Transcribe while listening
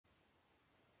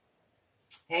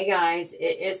Hey guys,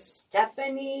 it is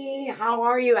Stephanie. How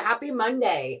are you? Happy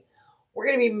Monday. We're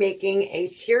going to be making a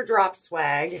teardrop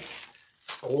swag.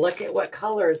 Look at what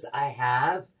colors I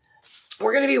have.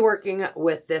 We're going to be working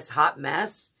with this hot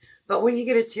mess, but when you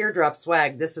get a teardrop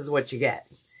swag, this is what you get.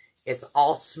 It's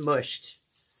all smushed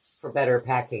for better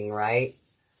packing, right?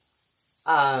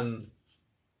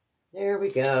 There we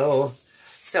go.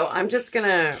 So I'm just going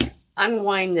to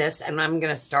unwind this and I'm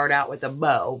going to start out with a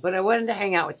bow, but I wanted to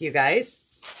hang out with you guys.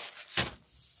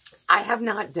 I have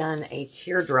not done a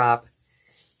teardrop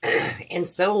in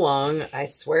so long. I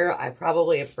swear I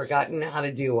probably have forgotten how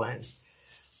to do one.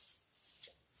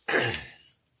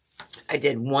 I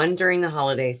did one during the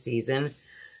holiday season.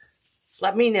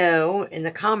 Let me know in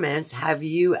the comments, have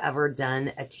you ever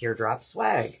done a teardrop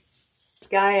swag? This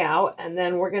guy out, and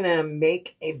then we're going to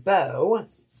make a bow,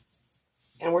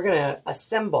 and we're going to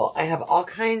assemble. I have all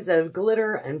kinds of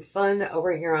glitter and fun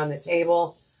over here on the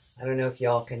table. I don't know if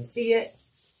y'all can see it,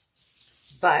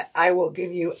 but I will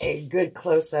give you a good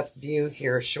close-up view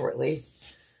here shortly.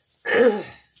 And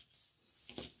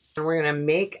we're going to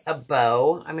make a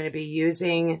bow. I'm going to be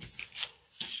using,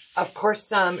 of course,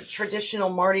 some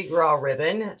traditional Mardi Gras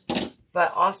ribbon,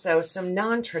 but also some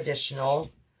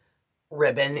non-traditional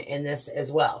ribbon in this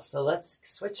as well. So let's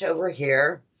switch over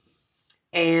here.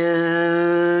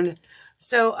 And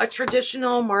so a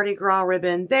traditional Mardi Gras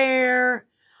ribbon there.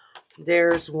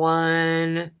 There's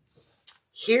one.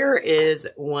 Here is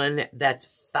one that's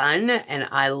fun, and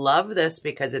I love this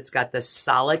because it's got the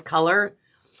solid color.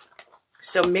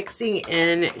 So mixing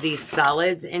in these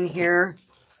solids in here,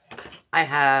 I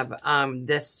have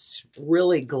this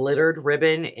really glittered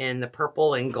ribbon in the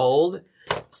purple and gold.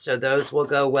 So those will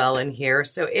go well in here.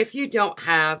 So if you don't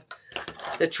have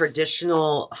the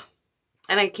traditional,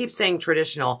 and I keep saying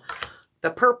traditional,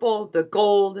 the purple, the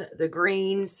gold, the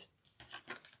greens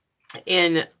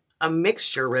in a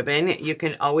mixture ribbon, you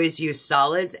can always use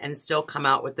solids and still come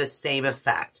out with the same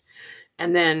effect.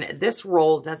 And then this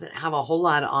roll doesn't have a whole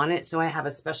lot on it, so I have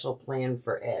a special plan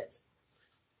for it.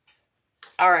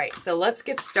 All right, so let's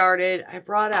get started. I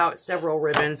brought out several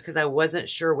ribbons because I wasn't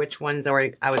sure which ones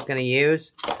I was going to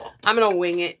use. I'm going to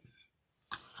wing it.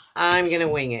 I'm going to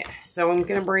wing it. So I'm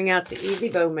going to bring out the Easy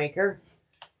Bow Maker.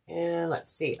 And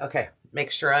let's see. Okay,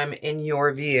 make sure I'm in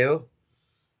your view.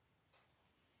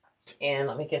 And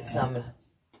let me get some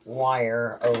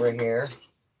wire over here.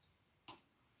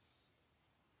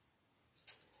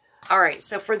 All right,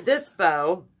 so for this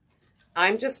bow,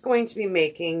 I'm just going to be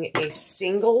making a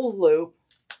single loop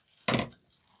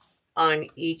on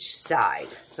each side.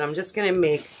 So I'm just going to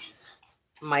make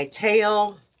my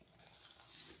tail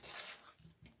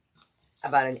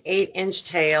about an 8-inch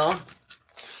tail,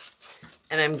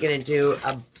 and I'm going to do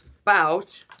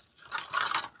about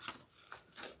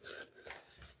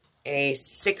a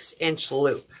 6-inch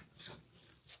loop.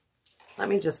 Let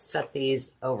me just set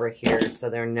these over here so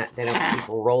they don't keep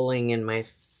rolling in my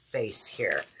face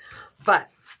here. But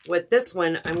with this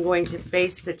one, I'm going to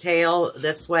face the tail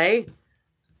this way.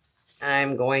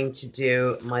 I'm going to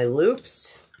do my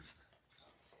loops,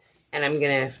 and I'm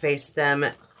going to face them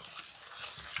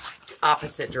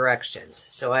opposite directions.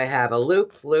 So I have a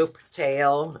loop, loop,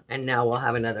 tail, and now we'll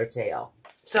have another tail.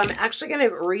 So I'm actually going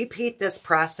to repeat this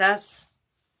process,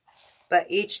 but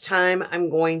each time I'm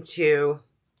going to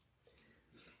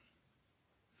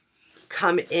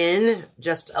come in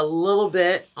just a little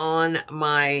bit on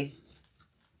my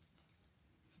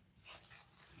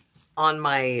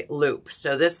loop.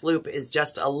 So this loop is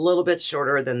just a little bit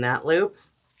shorter than that loop.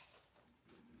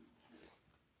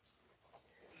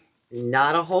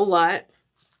 Not a whole lot.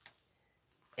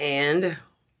 And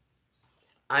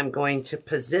I'm going to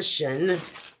position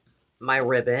my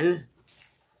ribbon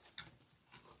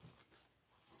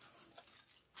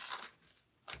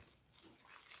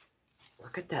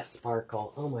Look at that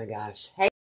sparkle. Oh my gosh. Hey.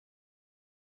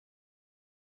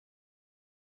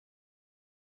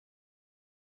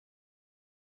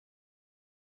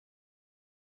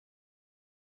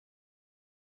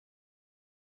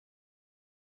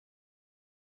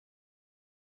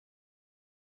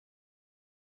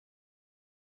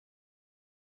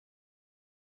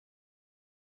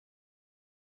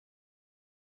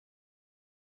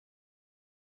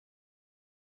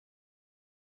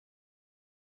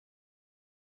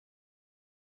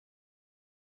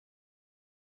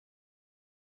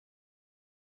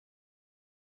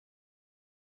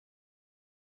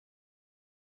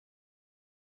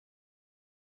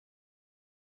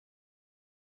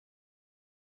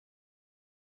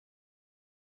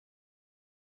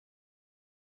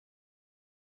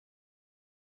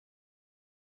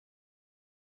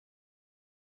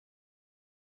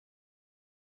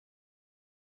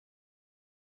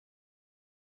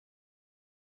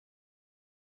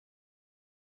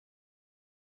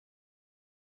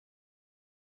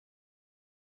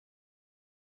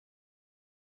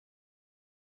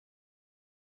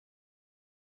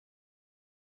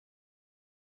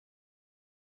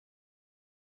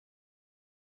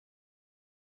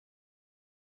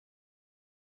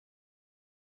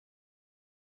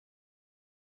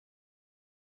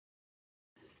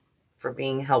 for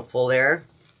being helpful there.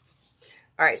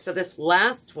 All right, so this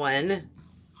last one,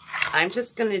 I'm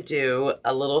just going to do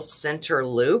a little center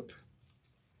loop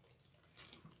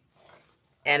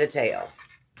and a tail.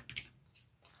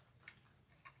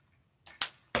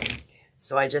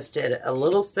 So I just did a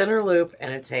little center loop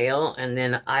and a tail, and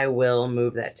then I will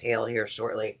move that tail here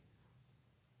shortly.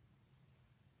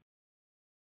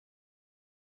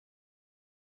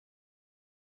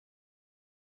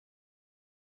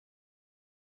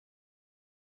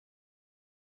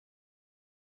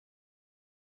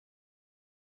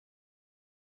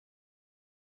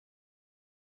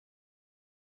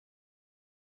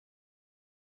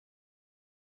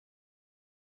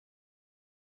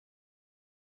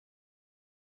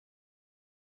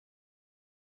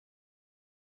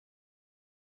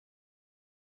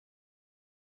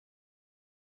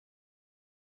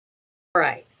 All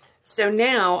right, so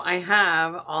now I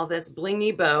have all this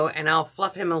blingy bow, and I'll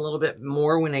fluff him a little bit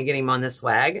more when I get him on the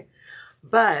swag.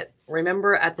 But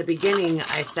remember at the beginning,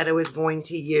 I said I was going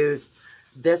to use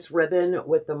this ribbon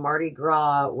with the Mardi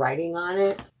Gras writing on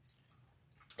it.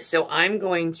 So I'm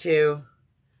going to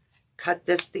cut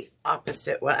this the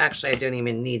opposite. Well, actually, I don't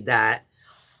even need that.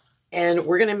 And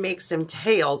we're going to make some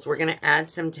tails. We're going to add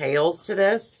some tails to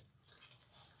this.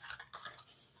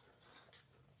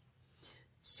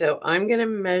 So I'm going to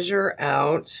measure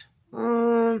out,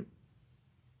 and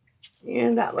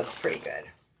that looks pretty good.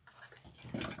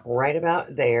 Right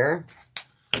about there.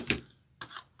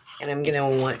 And I'm going to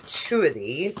want 2 of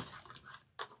these.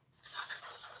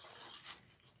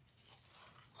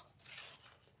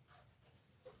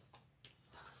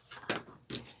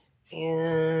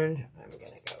 And I'm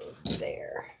going to go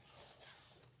there.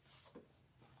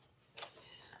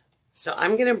 So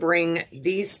I'm going to bring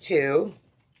these 2.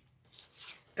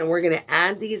 And we're going to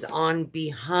add these on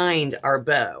behind our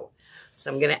bow.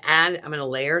 So I'm going to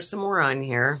layer some more on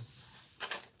here.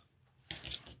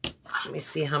 Let me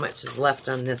see how much is left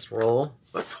on this roll.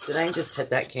 Whoops, did I just hit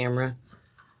that camera?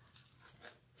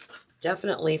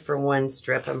 Definitely for 1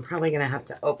 strip. I'm probably going to have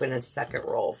to open a second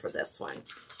roll for this one.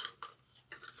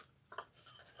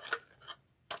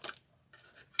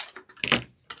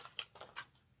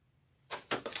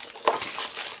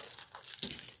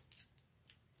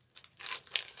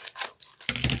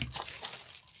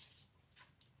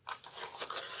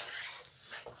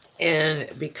 And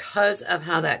because of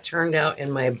how that turned out in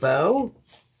my bow,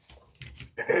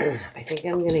 I think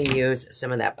I'm going to use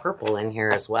some of that purple in here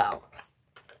as well.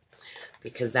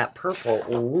 Because that purple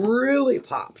really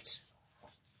popped.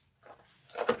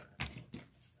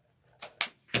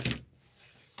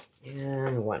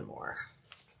 And 1 more.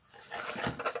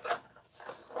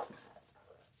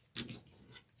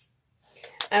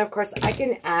 And of course, I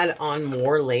can add on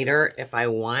more later if I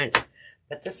want.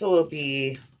 But this will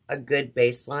be a good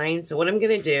baseline. So what I'm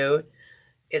going to do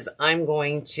is I'm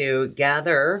going to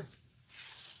gather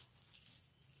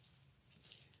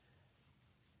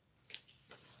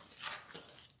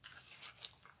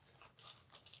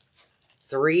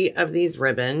three of these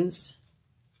ribbons.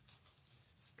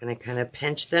 I'm going to kind of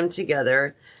pinch them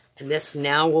together, and this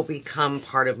now will become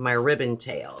part of my ribbon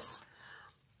tails.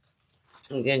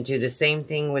 I'm going to do the same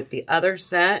thing with the other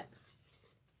set.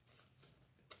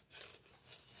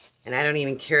 And I don't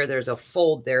even care there's a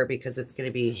fold there because it's going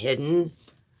to be hidden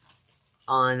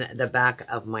on the back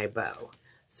of my bow.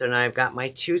 So now I've got my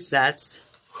 2 sets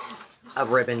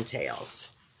of ribbon tails.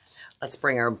 Let's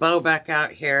bring our bow back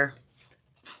out here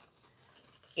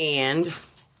and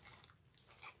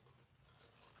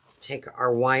take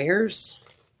our wires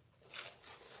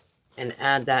and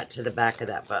add that to the back of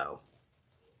that bow.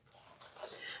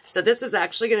 So this is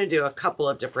actually going to do a couple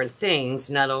of different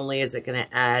things. Not only is it going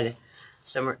to add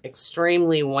some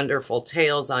extremely wonderful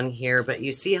tails on here, but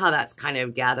you see how that's kind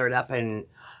of gathered up and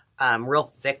real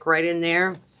thick right in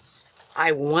there.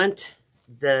 I want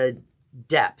the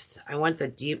depth. I want the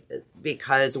deep,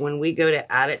 because when we go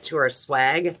to add it to our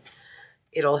swag,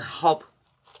 it'll help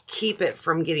keep it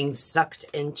from getting sucked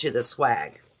into the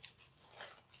swag.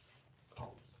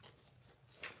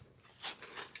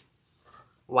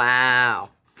 Wow.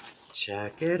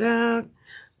 Check it out.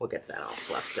 We'll get that all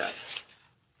fluffed up.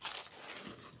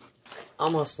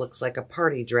 Almost looks like a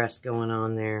party dress going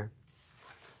on there.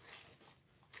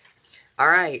 All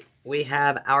right, we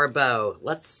have our bow.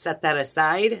 Let's set that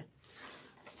aside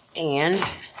and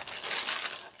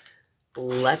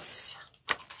let's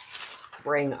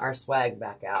bring our swag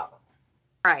back out.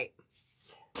 All right,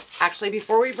 actually,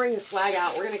 before we bring the swag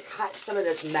out, we're going to cut some of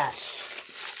this mesh.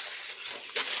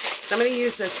 So I'm going to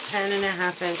use this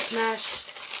 10.5-inch mesh,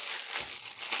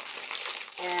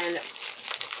 and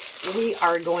we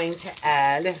are going to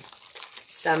add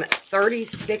some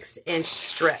 36-inch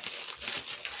strips.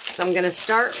 So I'm going to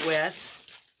start with,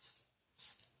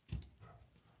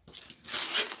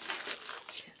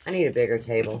 I need a bigger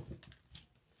table.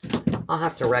 I'll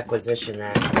have to requisition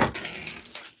that.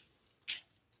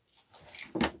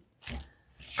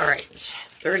 All right,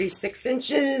 36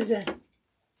 inches,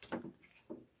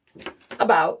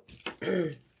 about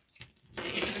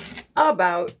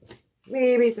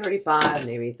maybe 35,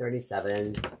 maybe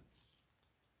 37.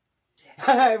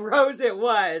 Rose it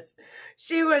was.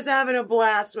 She was having a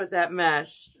blast with that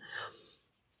mesh.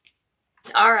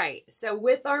 All right, so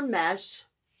with our mesh,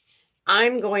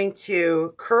 I'm going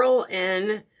to curl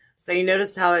in. So you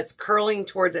notice how it's curling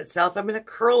towards itself. I'm going to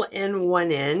curl in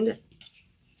one end.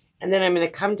 And then I'm going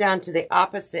to come down to the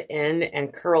opposite end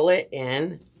and curl it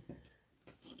in.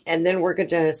 And then we're going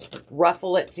to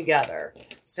ruffle it together.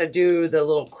 So do the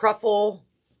little cruffle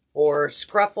or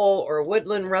scruffle or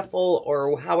woodland ruffle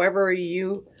or however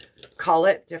you call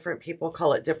it. Different people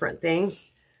call it different things.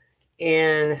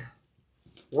 And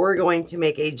we're going to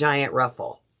make a giant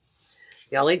ruffle.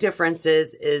 The only difference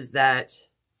is that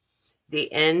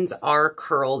the ends are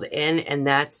curled in, and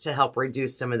that's to help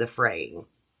reduce some of the fraying.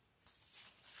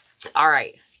 All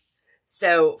right,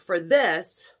 so for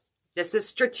this is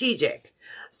strategic.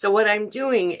 So what I'm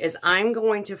doing is I'm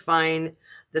going to find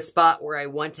the spot where I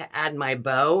want to add my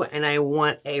bow, and I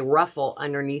want a ruffle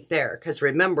underneath there. Because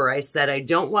remember, I said I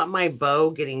don't want my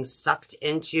bow getting sucked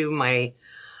into my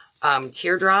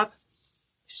teardrop.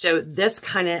 So this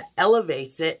kind of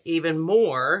elevates it even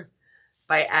more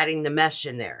by adding the mesh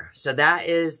in there. So that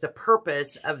is the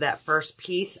purpose of that first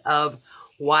piece of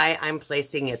why I'm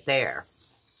placing it there.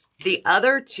 The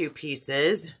other two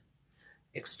pieces,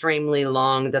 extremely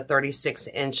long, the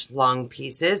 36-inch long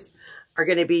pieces, are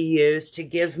going to be used to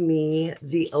give me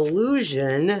the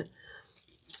illusion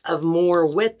of more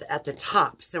width at the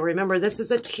top. So remember, this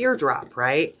is a teardrop,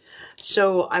 right?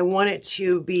 So I want it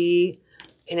to be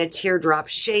in a teardrop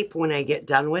shape when I get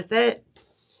done with it.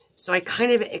 So I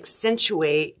kind of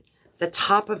accentuate the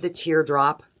top of the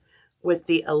teardrop with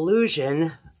the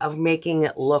illusion of making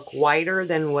it look wider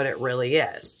than what it really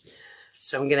is.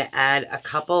 So I'm going to add a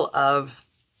couple of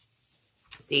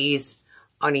these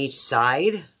on each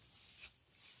side.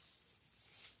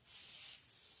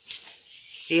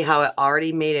 See how it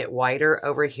already made it wider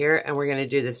over here? And we're going to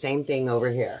do the same thing over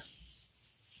here.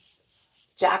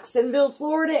 Jacksonville,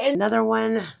 Florida. Another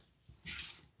one.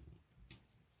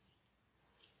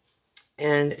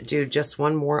 And do just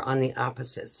one more on the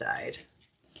opposite side.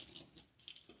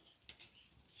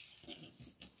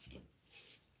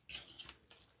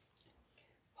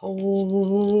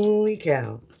 Holy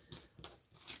cow.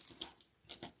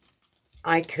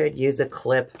 I could use a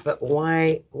clip, but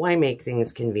why make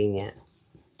things convenient?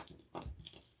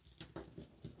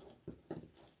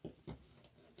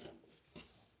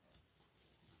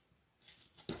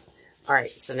 All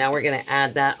right, so now we're going to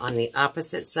add that on the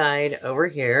opposite side over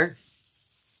here.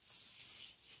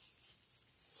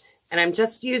 And I'm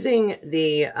just using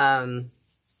the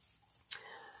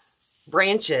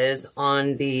branches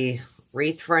on the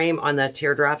wreath frame on the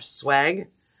Teardrop Swag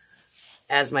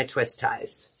as my twist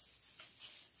ties.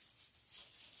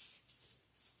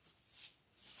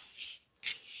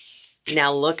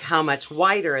 Now look how much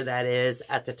wider that is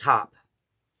at the top.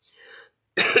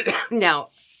 Now,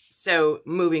 so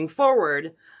moving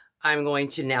forward, I'm going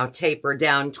to now taper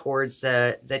down towards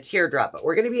the teardrop, but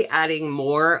we're going to be adding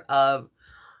more of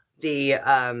the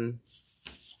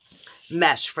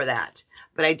mesh for that.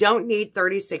 But I don't need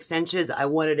 36 inches. I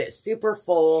wanted it super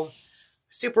full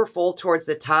towards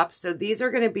the top. So these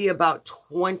are going to be about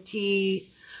 20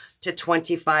 to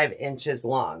 25 inches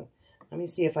long. Let me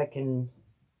see if I can,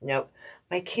 nope.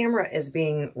 My camera is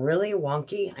being really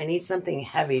wonky. I need something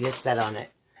heavy to set on it.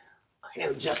 I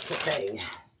know just the thing.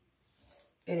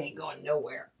 It ain't going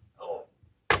nowhere. Oh.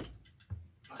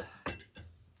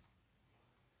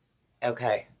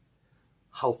 Okay.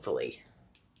 Hopefully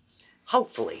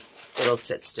it'll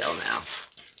sit still now.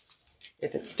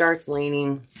 If it starts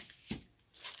leaning,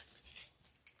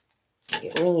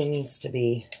 it really needs to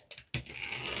be.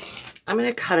 I'm going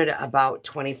to cut it at about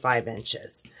 25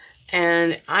 inches.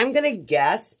 And I'm going to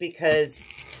guess, because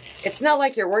it's not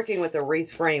like you're working with a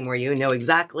wreath frame where you know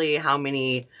exactly how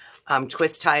many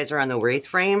twist ties are on the wreath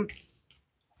frame.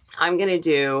 I'm going to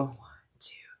do 1,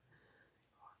 2,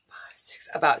 4, 5, 6,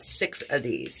 about 6 of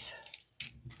these.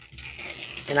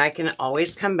 And I can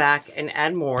always come back and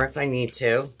add more if I need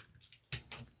to.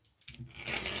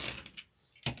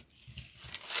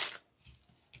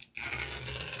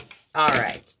 All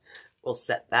right, we'll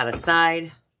set that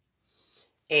aside.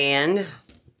 And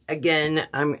Again,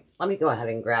 let me go ahead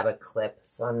and grab a clip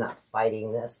so I'm not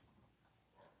fighting this.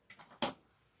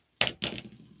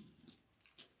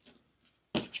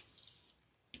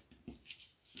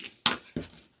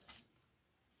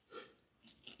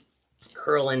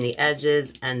 Curl in the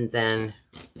edges and then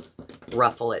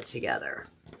ruffle it together.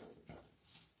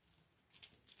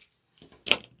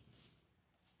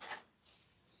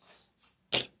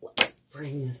 Let's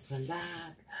bring this one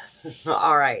back.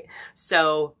 All right,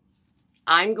 so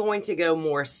I'm going to go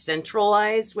more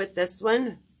centralized with this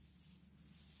one.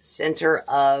 Center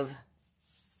of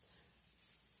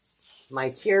my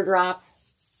teardrop.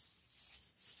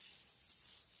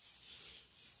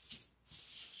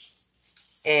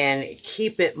 And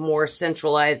keep it more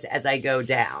centralized as I go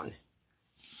down.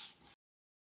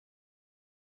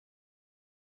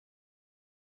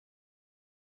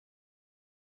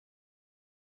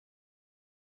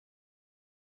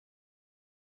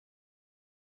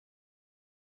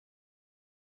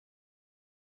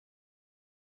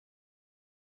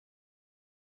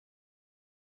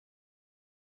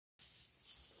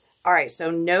 All right, so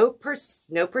no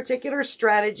particular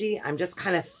strategy. I'm just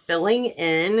kind of filling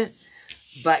in,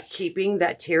 but keeping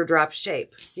that teardrop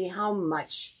shape. See how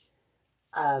much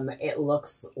what it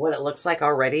looks like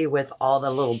already with all the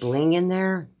little bling in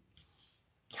there?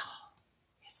 Oh,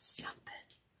 it's something.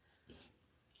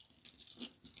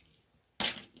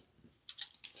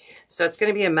 So it's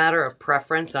going to be a matter of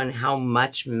preference on how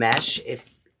much mesh if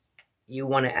you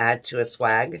want to add to a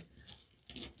swag.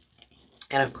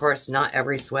 And of course, not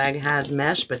every swag has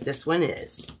mesh, but this one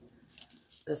is.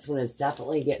 This one is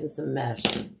definitely getting some mesh.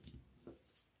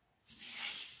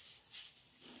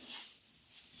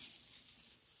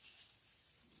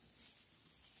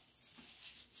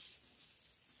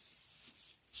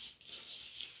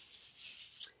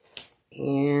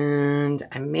 And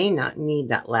I may not need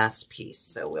that last piece,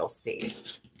 so we'll see.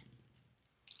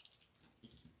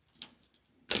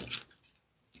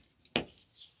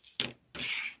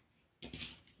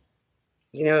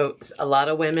 You know, a lot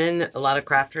of women, a lot of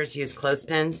crafters use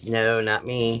clothespins. No, not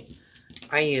me.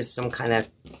 I use some kind of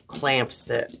clamps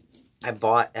that I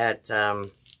bought at,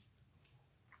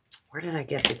 where did I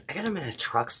get these? I got them at a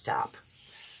truck stop.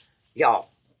 Y'all,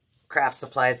 craft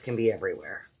supplies can be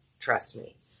everywhere. Trust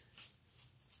me.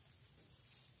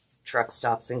 Truck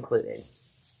stops included.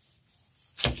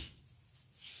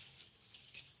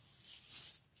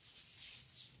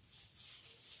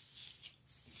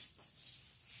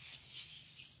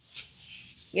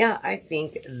 Yeah, I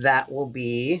think that will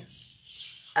be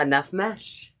enough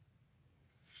mesh.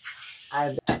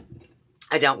 I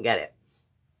don't get it.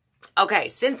 Okay,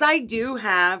 since I do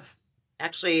have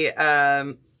actually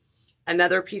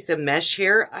another piece of mesh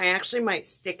here, I actually might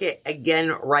stick it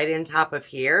again right in top of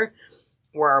here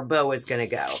where our bow is going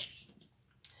to go.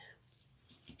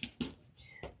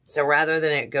 So rather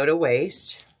than it go to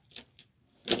waste,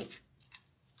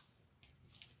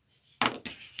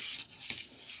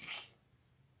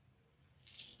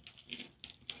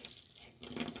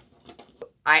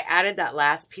 I added that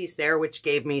last piece there, which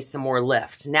gave me some more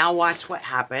lift. Now watch what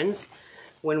happens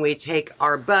when we take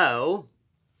our bow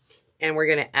and we're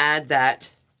going to add that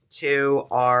to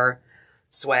our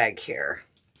swag here.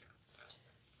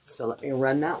 So let me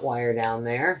run that wire down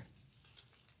there.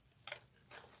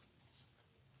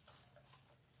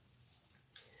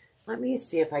 Let me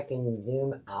see if I can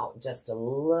zoom out just a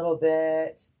little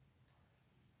bit.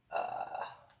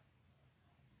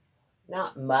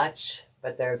 Not much,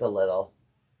 but there's a little.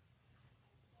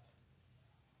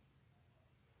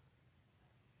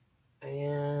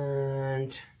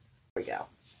 And there we go.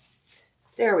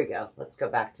 There we go. Let's go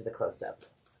back to the close-up.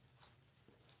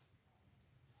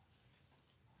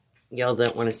 Y'all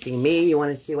don't want to see me. You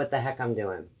want to see what the heck I'm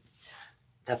doing.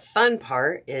 The fun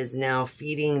part is now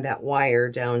feeding that wire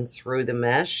down through the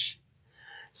mesh.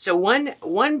 So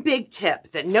one big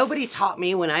tip that nobody taught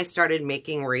me when I started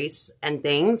making wreaths and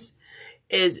things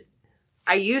is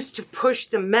I used to push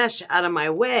the mesh out of my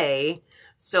way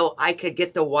so I could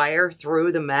get the wire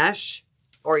through the mesh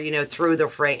or, you know, through the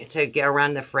frame to get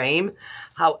around the frame.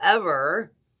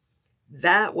 However,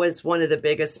 that was one of the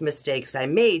biggest mistakes I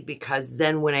made because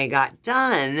then when I got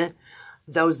done,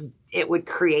 it would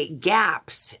create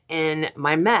gaps in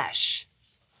my mesh.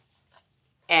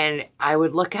 And I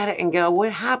would look at it and go,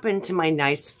 what happened to my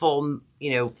nice full,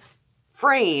 you know,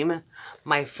 frame,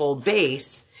 my full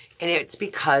base? And it's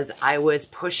because I was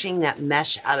pushing that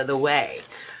mesh out of the way.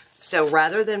 So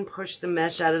rather than push the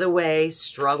mesh out of the way,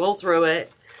 struggle through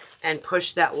it, and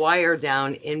push that wire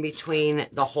down in between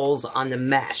the holes on the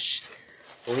mesh.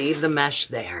 Leave the mesh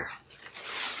there.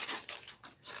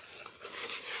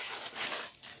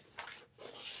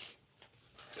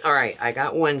 All right, I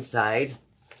got one side.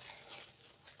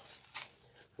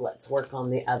 Let's work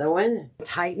on the other one.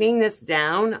 Tightening this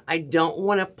down, I don't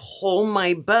want to pull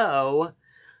my bow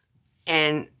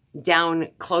and down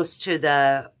close to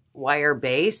the wire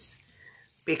base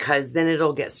because then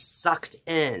it'll get sucked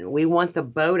in. We want the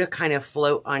bow to kind of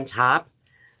float on top.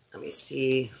 Let me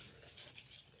see.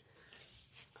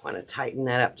 I want to tighten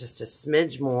that up just a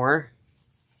smidge more.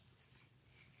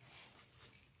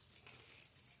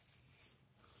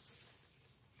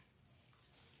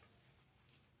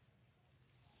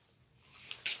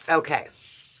 Okay.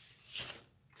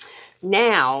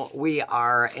 Now we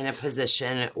are in a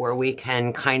position where we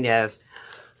can kind of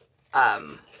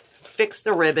fix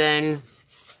the ribbon,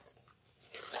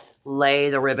 lay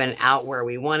the ribbon out where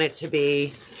we want it to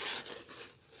be.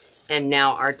 And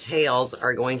now our tails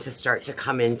are going to start to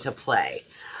come into play.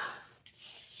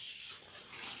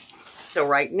 So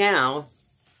right now,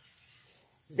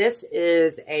 this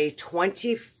is a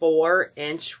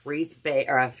 24-inch wreath base,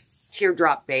 or a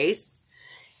teardrop base.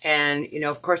 And, you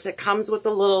know, of course, it comes with a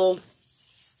little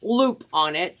loop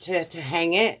on it to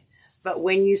hang it. But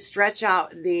when you stretch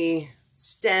out the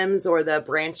stems or the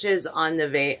branches on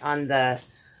the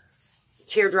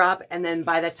teardrop, and then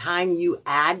by the time you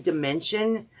add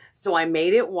dimension, so I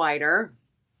made it wider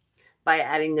by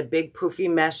adding the big poofy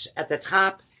mesh at the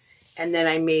top, and then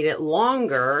I made it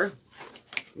longer.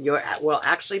 We'll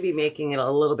actually be making it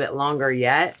a little bit longer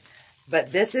yet,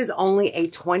 but this is only a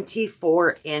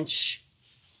 24-inch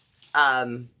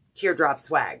teardrop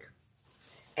swag,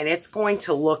 and it's going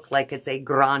to look like it's a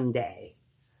grande.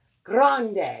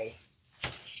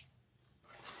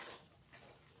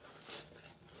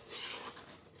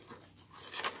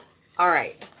 All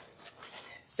right,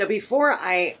 so before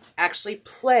I actually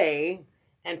play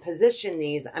and position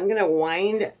these, I'm going to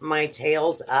wind my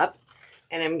tails up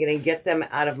and I'm going to get them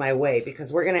out of my way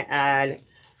because we're going to add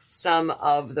some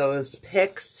of those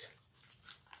picks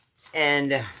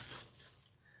and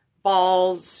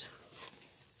balls,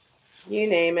 you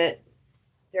name it,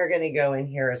 they're going to go in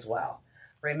here as well.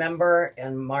 Remember,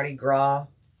 in Mardi Gras,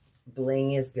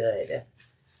 bling is good.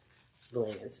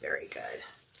 Bling is very good.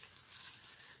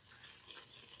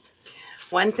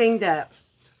 One thing that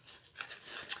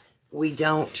we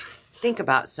don't think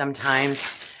about sometimes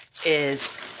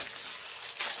is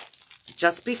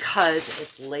just because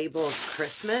it's labeled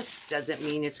Christmas doesn't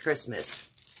mean it's Christmas.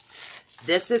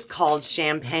 This is called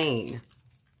champagne.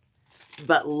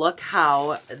 But look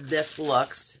how this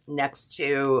looks next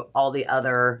to all the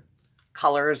other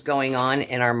colors going on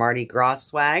in our Mardi Gras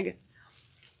swag.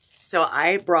 So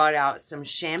I brought out some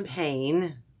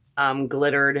champagne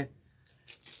glittered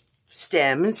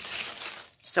stems,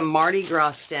 some Mardi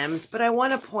Gras stems, but I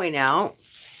want to point out,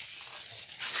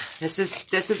 this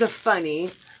is a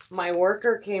funny, my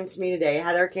worker came to me today,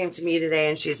 Heather came to me today,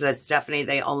 and she said, Stephanie,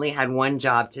 they only had one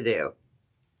job to do.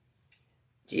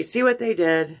 Do you see what they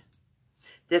did?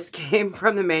 This came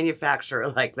from the manufacturer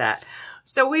like that.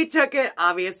 So we took it,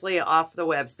 obviously, off the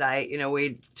website. You know,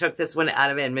 we took this one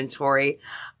out of inventory.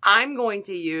 I'm going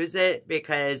to use it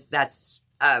because that's,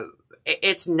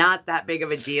 it's not that big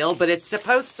of a deal, but it's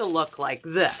supposed to look like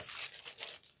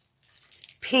this.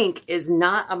 Pink is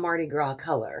not a Mardi Gras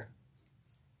color.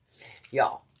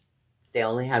 Y'all, they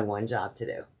only had one job to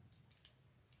do.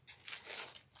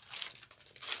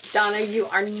 Donna, you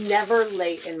are never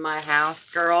late in my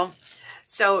house, girl.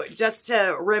 So just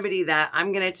to remedy that,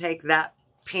 I'm going to take that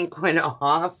pink one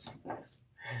off.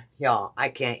 Y'all, I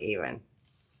can't even.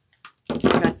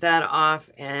 Cut that off,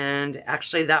 and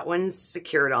actually that one's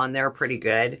secured on there pretty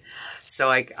good. So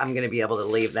I'm going to be able to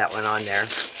leave that one on there.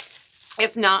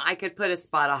 If not, I could put a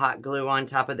spot of hot glue on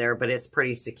top of there, but it's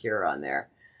pretty secure on there.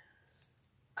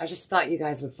 I just thought you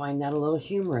guys would find that a little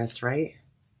humorous, right?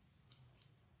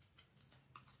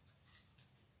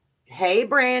 Hey,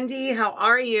 Brandy, how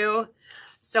are you?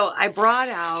 So I brought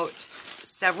out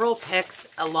several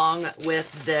picks along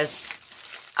with this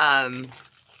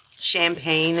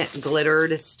champagne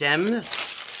glittered stem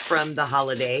from the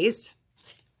holidays.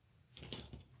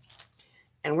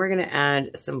 And we're going to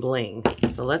add some bling.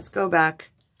 So let's go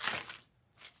back.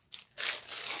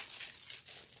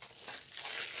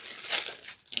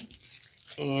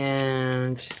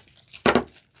 And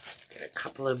get a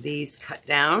couple of these cut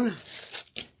down.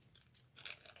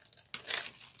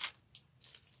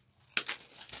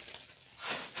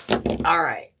 All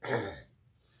right.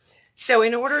 So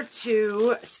in order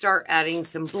to start adding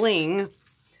some bling,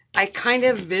 I kind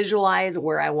of visualize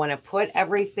where I want to put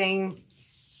everything.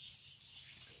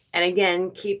 And again,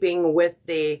 keeping with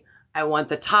I want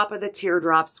the top of the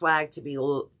teardrop swag to be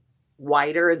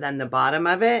wider than the bottom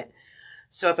of it.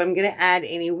 So if I'm going to add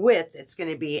any width, it's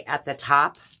going to be at the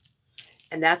top.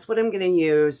 And that's what I'm going to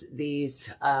use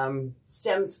these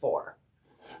stems for.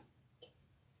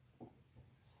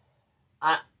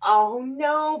 Oh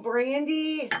no,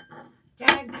 Brandy.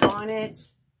 Daggone it.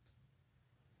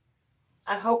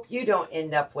 I hope you don't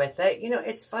end up with it. You know,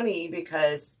 it's funny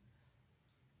because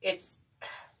it's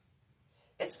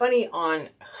funny on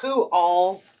who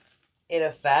all it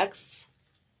affects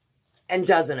and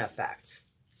doesn't affect.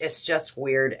 It's just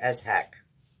weird as heck.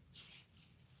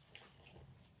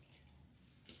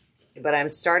 But I'm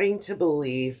starting to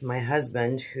believe my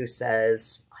husband, who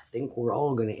says, I think we're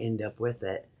all going to end up with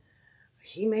it.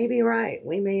 He may be right.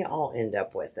 We may all end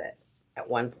up with it at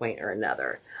one point or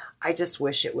another. I just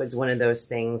wish it was one of those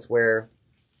things where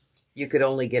you could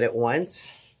only get it once,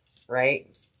 right?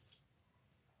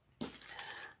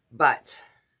 But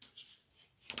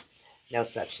no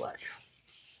such luck.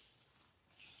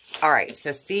 All right,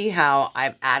 so see how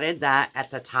I've added that at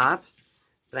the top?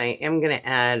 But I am going to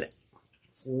add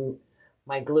some,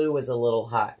 my glue was a little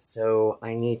hot, so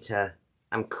I need to,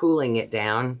 I'm cooling it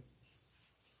down.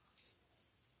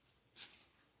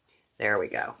 There we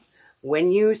go.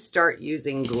 When you start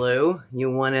using glue,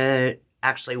 you want to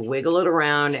actually wiggle it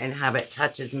around and have it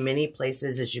touch as many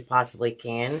places as you possibly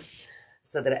can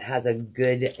so that it has a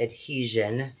good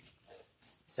adhesion,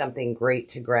 something great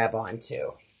to grab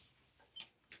onto.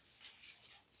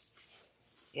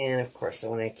 And of course, I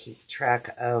want to keep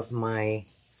track of my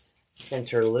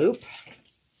center loop.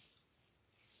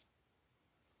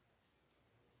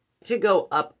 To go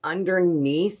up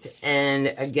underneath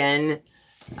and again,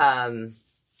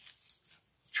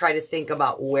 try to think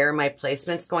about where my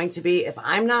placement's going to be. If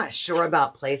I'm not sure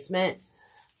about placement,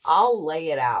 I'll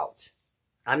lay it out.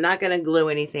 I'm not going to glue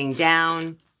anything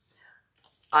down.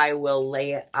 I will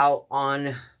lay it out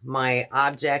on my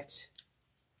object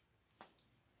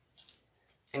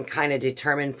and kind of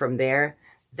determine from there.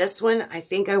 This one, I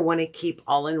think I want to keep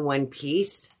all in one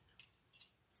piece.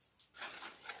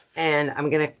 And I'm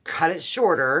going to cut it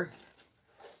shorter.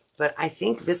 But I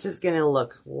think this is going to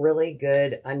look really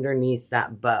good underneath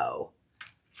that bow.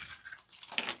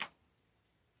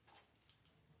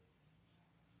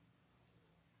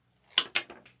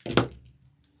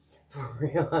 For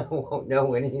real, I won't know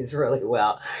when he's really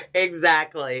well.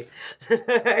 Exactly.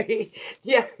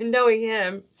 Yeah, knowing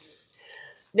him.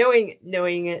 Knowing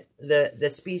the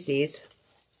species.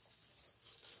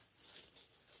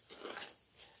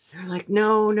 They're like,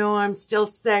 no, I'm still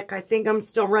sick. I think I'm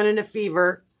still running a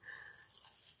fever.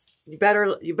 You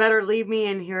better leave me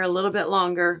in here a little bit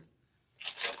longer.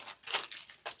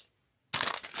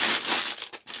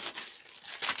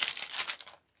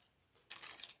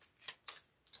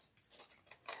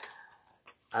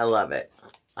 I love it.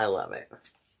 I love it.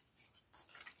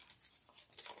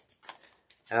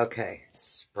 Okay,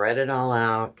 spread it all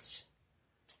out.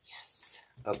 Yes.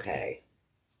 Okay.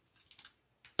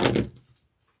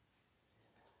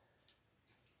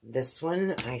 This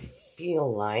one, I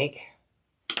feel like,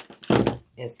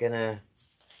 is gonna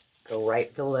go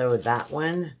right below that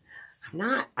one.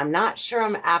 I'm not sure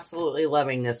I'm absolutely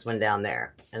loving this one down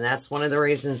there. And that's one of the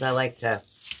reasons I like to,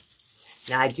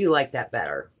 now I do like that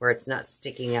better, where it's not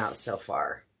sticking out so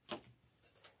far.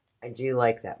 I do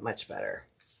like that much better.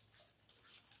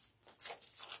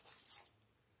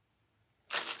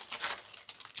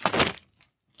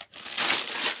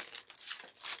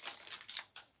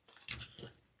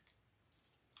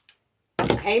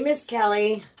 Hey, Miss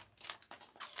Kelly.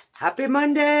 Happy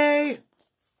Monday.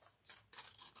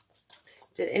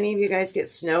 Did any of you guys get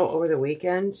snow over the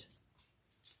weekend?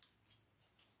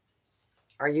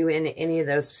 Are you in any of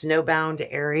those snowbound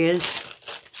areas?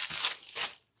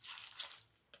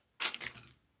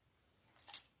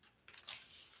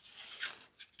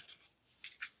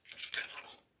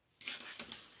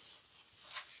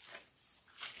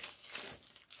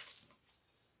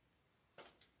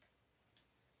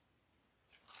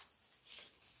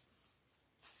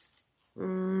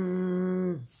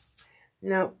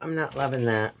 No, I'm not loving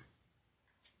that.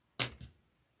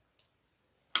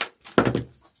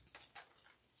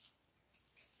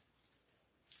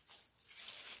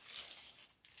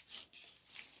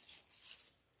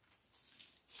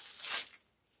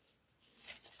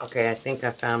 Okay, I think I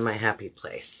found my happy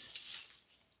place.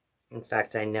 In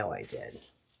fact, I know I did.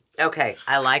 Okay,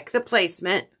 I like the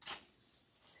placement.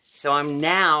 So I'm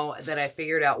now that I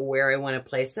figured out where I want to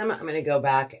place them, I'm going to go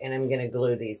back and I'm going to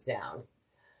glue these down.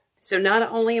 So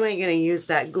not only am I going to use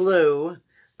that glue,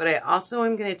 but I also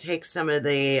am going to take some of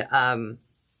the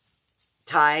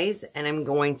ties and I'm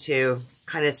going to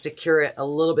kind of secure it a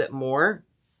little bit more.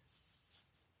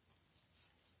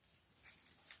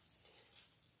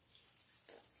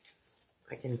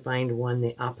 I can find one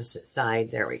the opposite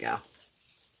side. There we go.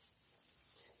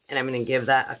 And I'm going to give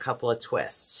that a couple of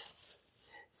twists.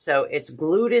 So it's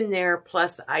glued in there,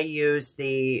 plus I use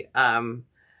the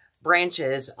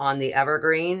branches on the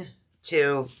evergreen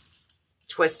to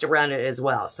twist around it as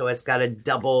well. So it's got a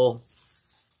double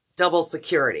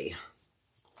security.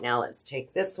 Now let's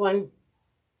take this one,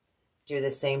 do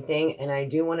the same thing, and I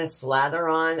do want to slather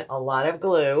on a lot of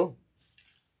glue.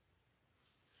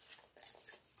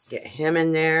 Get him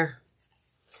in there,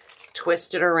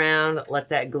 twist it around, let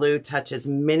that glue touch as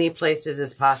many places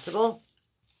as possible.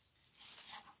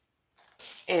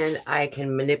 And I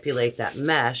can manipulate that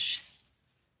mesh.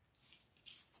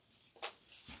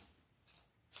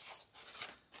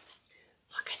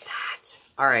 Look at that.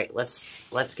 All right,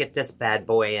 let's get this bad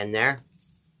boy in there.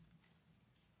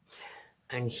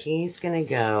 And he's gonna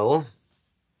go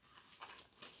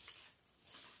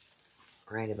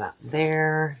right about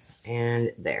there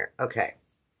and there. Okay.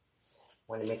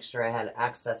 Want to make sure I had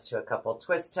access to a couple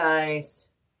twist ties.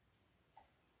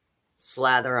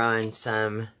 Slather on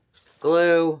some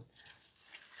glue.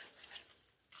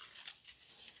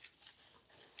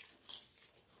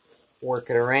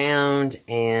 Work it around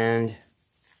and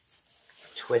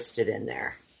twist it in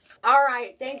there. All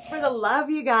right. Thanks for the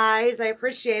love, you guys. I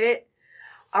appreciate it.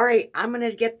 All right. I'm going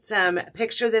to get some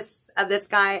picture of this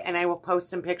guy, and I will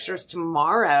post some pictures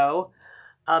tomorrow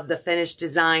of the finished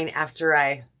design after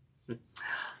I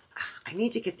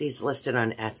need to get these listed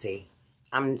on Etsy.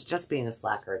 I'm just being a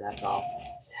slacker. That's all.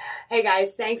 Hey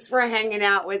guys, thanks for hanging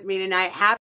out with me tonight. Happy